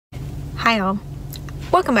Hi all,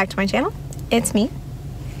 welcome back to my channel. It's me,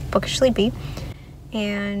 Bookish Sleepy,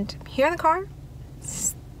 and I'm here in the car.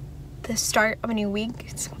 It's the start of a new week.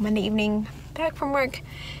 It's Monday evening, back from work,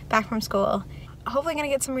 back from school. Hopefully gonna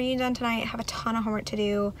get some reading done tonight. I have a ton of homework to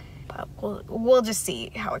do, but we'll just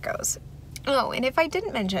see how it goes. Oh, and if I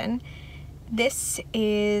didn't mention, this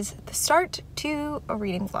is the start to a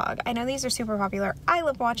reading vlog. I know these are super popular. I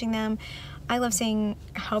love watching them. I love seeing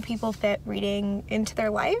how people fit reading into their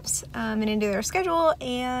lives and into their schedule,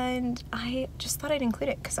 and I just thought I'd include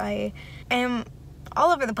it because I am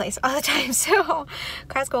all over the place all the time. So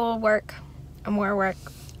grad school, work, more work,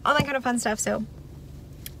 all that kind of fun stuff. So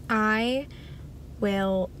I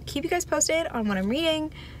will keep you guys posted on what I'm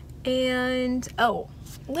reading. And oh,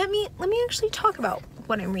 let me actually talk about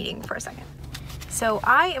what I'm reading for a second. So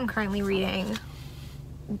I am currently reading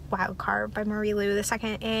Wildcard by Marie Lu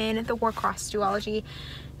II in the Warcross duology,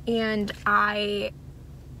 and I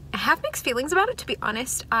have mixed feelings about it, to be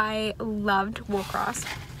honest. I loved Warcross.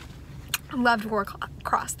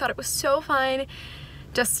 Thought it was so fun.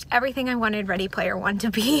 Just everything I wanted Ready Player One to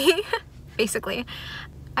be, basically.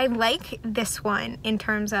 I like this one in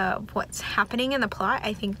terms of what's happening in the plot.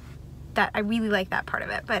 I think that I really like that part of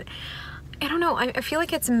it, but I don't know, I feel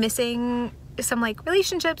like it's missing some like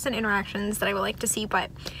relationships and interactions that I would like to see,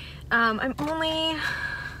 but I'm only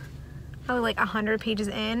like 100 pages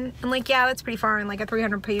in, and like, yeah, that's pretty far in like a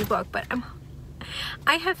 300-page book, but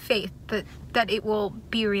I have faith that it will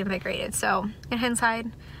be reinvigorated. So in hindsight,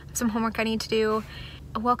 some homework I need to do.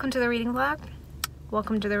 Welcome to the reading vlog.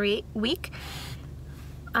 Welcome to the week.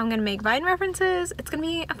 I'm gonna make Vine references. It's gonna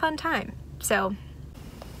be a fun time. So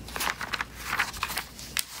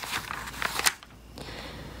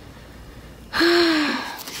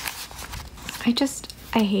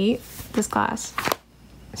I hate this class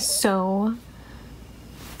so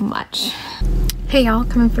much. Hey y'all,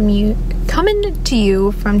 coming to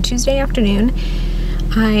you from Tuesday afternoon.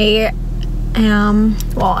 I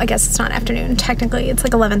guess it's not afternoon, technically it's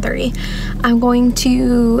like 11:30. I'm going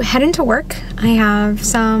to head into work. I have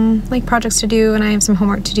some like projects to do, and I have some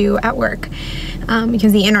homework to do at work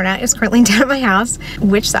because the internet is currently down at my house,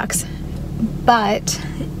 which sucks. But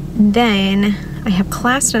then I have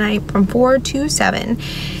class tonight from 4 to 7,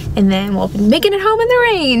 and then we'll be making it home in the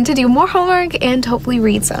rain to do more homework and hopefully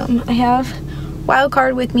read some. I have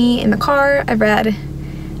Wildcard with me in the car. I read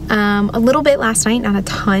a little bit last night, not a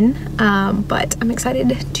ton, but I'm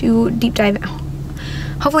excited to deep dive.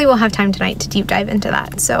 Hopefully we'll have time tonight to deep dive into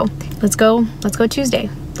that. So let's go Tuesday.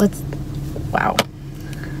 Wow.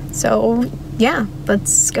 So yeah,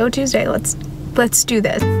 let's go Tuesday. Let's do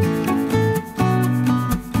this.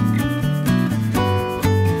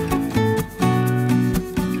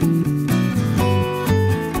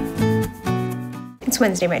 It's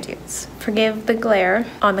Wednesday, my dudes. Forgive the glare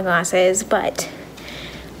on the glasses, but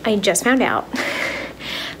I just found out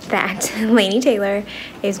that Laini Taylor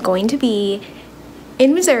is going to be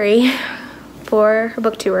in Missouri for her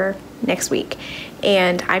book tour next week,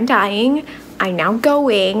 and I'm dying. I'm now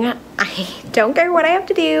going. I don't care what I have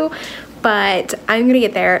to do, but I'm gonna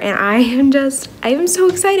get there, and I am so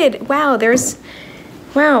excited. Wow,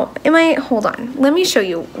 hold on. Let me show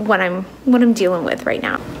you what I'm dealing with right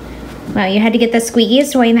now. Wow, you had to get the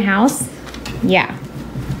squeakiest toy in the house? Yeah.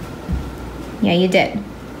 Yeah, you did.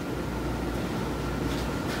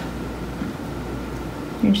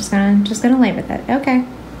 You're just gonna lay with it. Okay,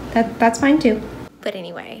 that's fine too. But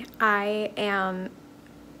anyway, I am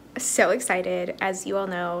so excited. As you all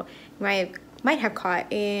know, you might have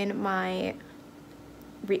caught in my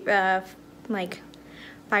like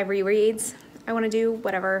 5 rereads I want to do.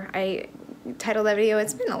 Whatever I titled that video.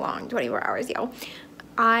 It's been a long 24 hours, y'all.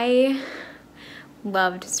 I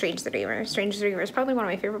loved Strange the Dreamer. Strange the Dreamer is probably one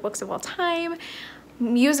of my favorite books of all time.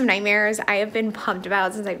 Muse of Nightmares, I have been pumped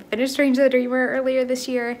about since I finished Strange the Dreamer earlier this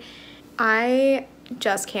year. I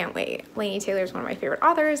just can't wait. Laini Taylor is one of my favorite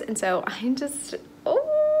authors, and so I'm so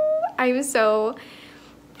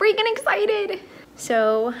freaking excited.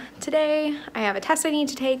 So today I have a test I need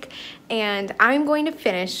to take, and I'm going to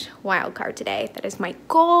finish Wildcard today. That is my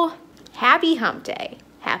goal. Happy hump day.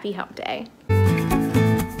 Happy hump day.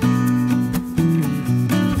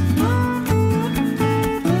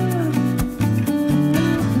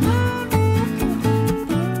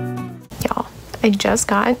 I just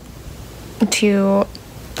got to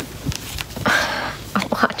a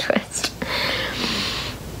plot twist.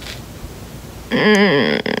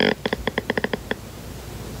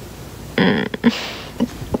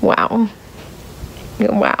 Wow.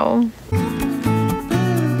 Wow.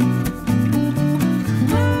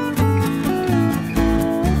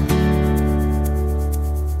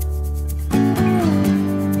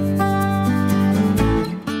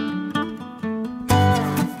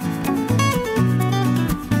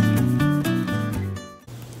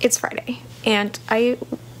 And I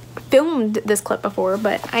filmed this clip before,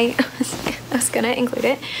 but I was gonna include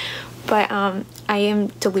it, but I am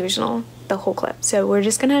delusional the whole clip, so we're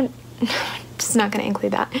just not gonna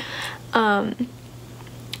include that.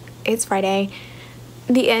 It's Friday,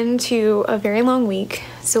 the end to a very long week,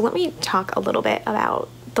 so let me talk a little bit about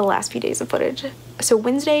the last few days of footage. So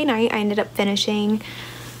Wednesday night I ended up finishing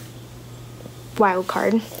Wild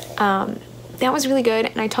Card. That was really good,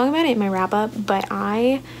 and I talk about it in my wrap up, but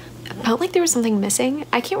I felt like there was something missing.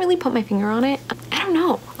 I can't really put my finger on it. I don't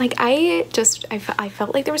know. Like I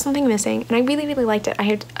felt like there was something missing, and I really, really liked it. I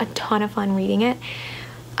had a ton of fun reading it.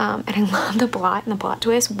 And I love the plot and the plot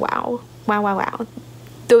twist. Wow. Wow, wow, wow.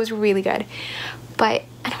 Those were really good. But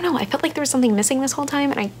I don't know. I felt like there was something missing this whole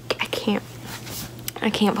time, and I can't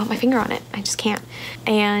put my finger on it. I just can't.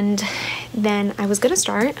 And then I was gonna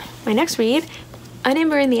start my next read, An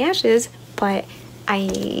Ember in the Ashes, but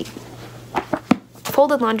I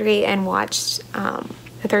folded laundry and watched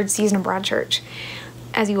the third season of Broadchurch,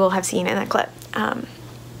 as you will have seen in that clip,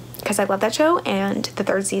 because I love that show, and the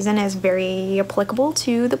third season is very applicable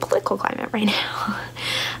to the political climate right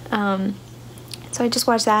now. So I just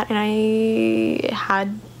watched that, and I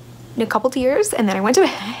had a couple tears, and then I went to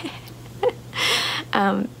bed.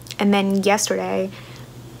 And then yesterday,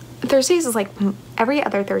 Thursdays is like, every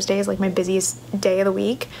other Thursday is like my busiest day of the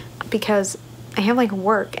week, because I have like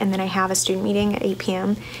work, and then I have a student meeting at 8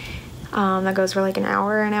 p.m. That goes for like an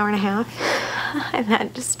hour and a half. And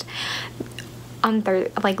that just,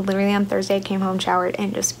 like literally on Thursday I came home, showered,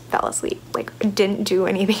 and just fell asleep. Like didn't do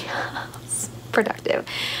anything else productive,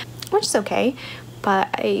 which is okay, but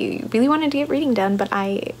I really wanted to get reading done. But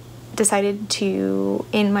I decided to,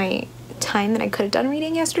 in my time that I could have done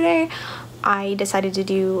reading yesterday, I decided to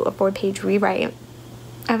do a 4-page rewrite.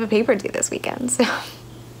 I have a paper due this weekend, so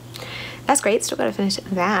that's great. Still gotta finish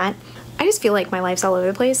that. I just feel like my life's all over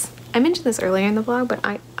the place. I mentioned this earlier in the vlog, but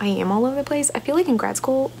I am all over the place. I feel like in grad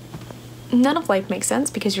school, none of life makes sense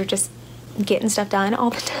because you're just getting stuff done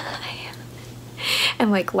all the time.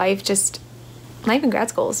 And like life in grad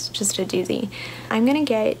school is just a doozy. I'm gonna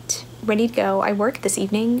get ready to go. I work this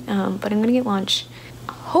evening, but I'm gonna get lunch,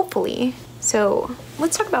 hopefully. So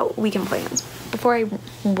let's talk about weekend plans before I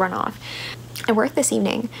run off. I work this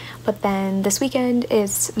evening, but then this weekend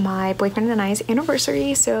is my boyfriend and I's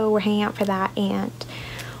anniversary, so we're hanging out for that, and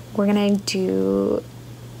we're gonna do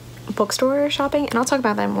bookstore shopping, and I'll talk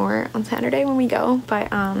about that more on Saturday when we go, but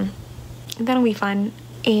that'll be fun.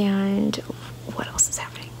 And what else is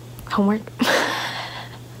happening? Homework.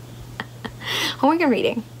 Homework and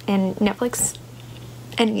reading, and Netflix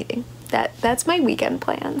and eating. That's my weekend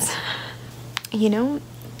plans. You know,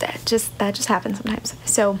 that just happens sometimes.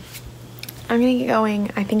 So I'm gonna get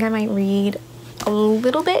going. I think I might read a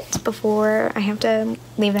little bit before I have to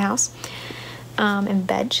leave the house, and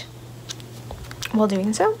veg while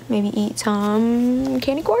doing so. Maybe eat some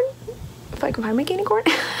candy corn if I can find my candy corn.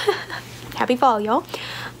 Happy fall, y'all.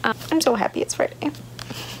 I'm so happy it's Friday.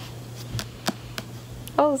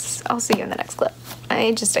 I'll see you in the next clip.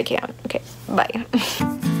 I can't. Okay, bye.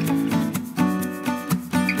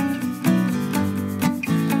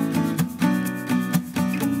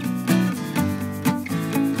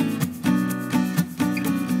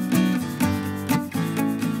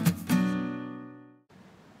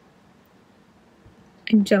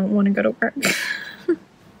 I don't want to go to work.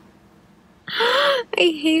 I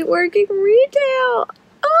hate working retail.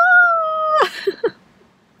 Oh!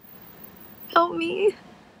 Help me.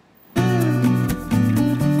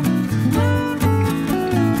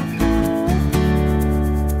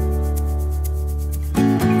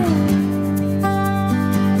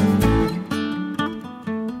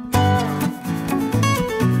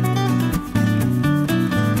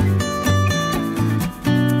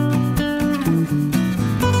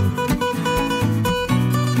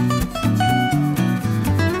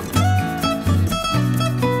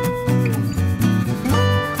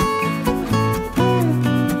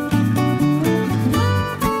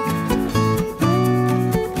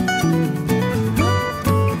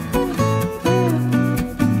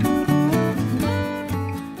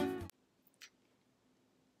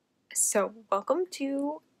 So welcome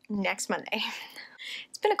to next Monday.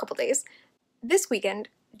 It's been a couple days. This weekend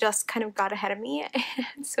just kind of got ahead of me,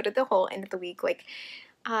 and so did the whole end of the week. Like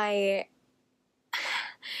there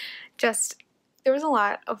was a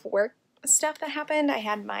lot of work stuff that happened. I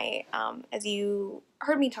had my, as you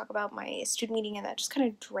heard me talk about, my student meeting, and that just kind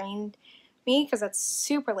of drained me because that's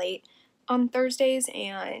super late on Thursdays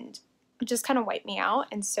and just kind of wiped me out.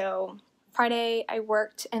 And so Friday I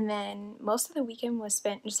worked, and then most of the weekend was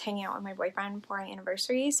spent just hanging out with my boyfriend for our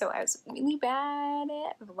anniversary, so I was really bad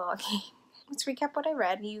at vlogging. let's recap what I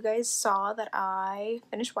read. You guys saw that I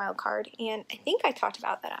finished Wildcard, and I think I talked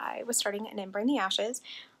about that I was starting an Ember in the Ashes.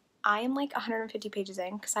 I am like 150 pages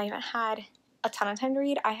in because I haven't had a ton of time to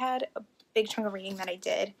read. I had a big chunk of reading that I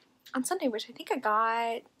did on Sunday, which I think I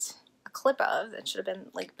got a clip of. It should have been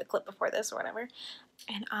like the clip before this or whatever.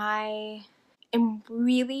 And I am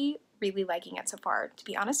really, really liking it so far. To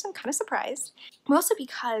be honest, I'm kind of surprised. Mostly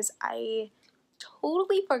because I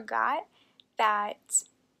totally forgot that,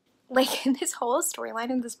 like, in this whole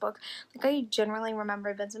storyline in this book, like, I generally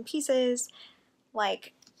remember bits and pieces,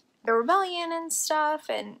 like the rebellion and stuff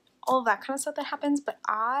and all of that kind of stuff that happens, but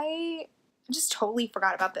I just totally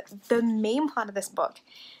forgot about the main plot of this book.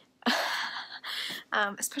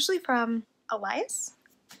 Especially from Elias.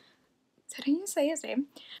 Is that how you say his name?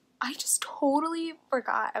 I just totally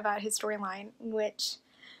forgot about his storyline, which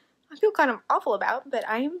I feel kind of awful about, but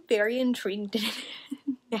I am very intrigued in it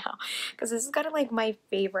now, because this is kind of like my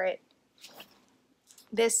favorite.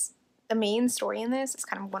 The main story in this is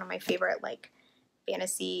kind of one of my favorite, like,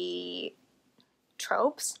 fantasy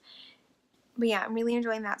tropes. But yeah, I'm really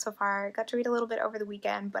enjoying that so far. I got to read a little bit over the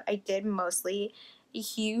weekend, but I did mostly a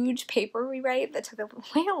huge paper rewrite that took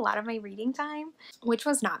away a lot of my reading time, which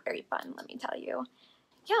was not very fun, let me tell you.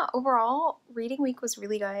 Yeah, overall, reading week was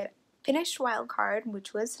really good. Finished Wildcard,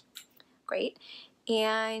 which was great,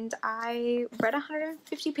 and I read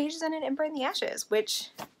 150 pages in an Ember in the Ashes,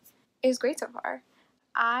 which is great so far.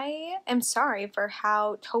 I am sorry for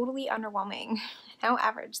how totally underwhelming, how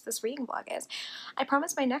average this reading vlog is. I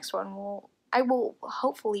promise my next one I will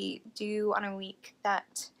hopefully do on a week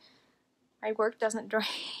that my work doesn't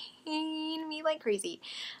drain me like crazy.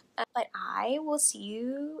 But I will see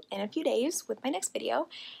you in a few days with my next video,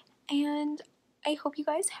 and I hope you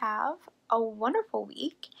guys have a wonderful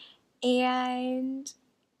week, and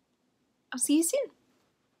I'll see you soon.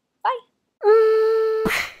 Bye!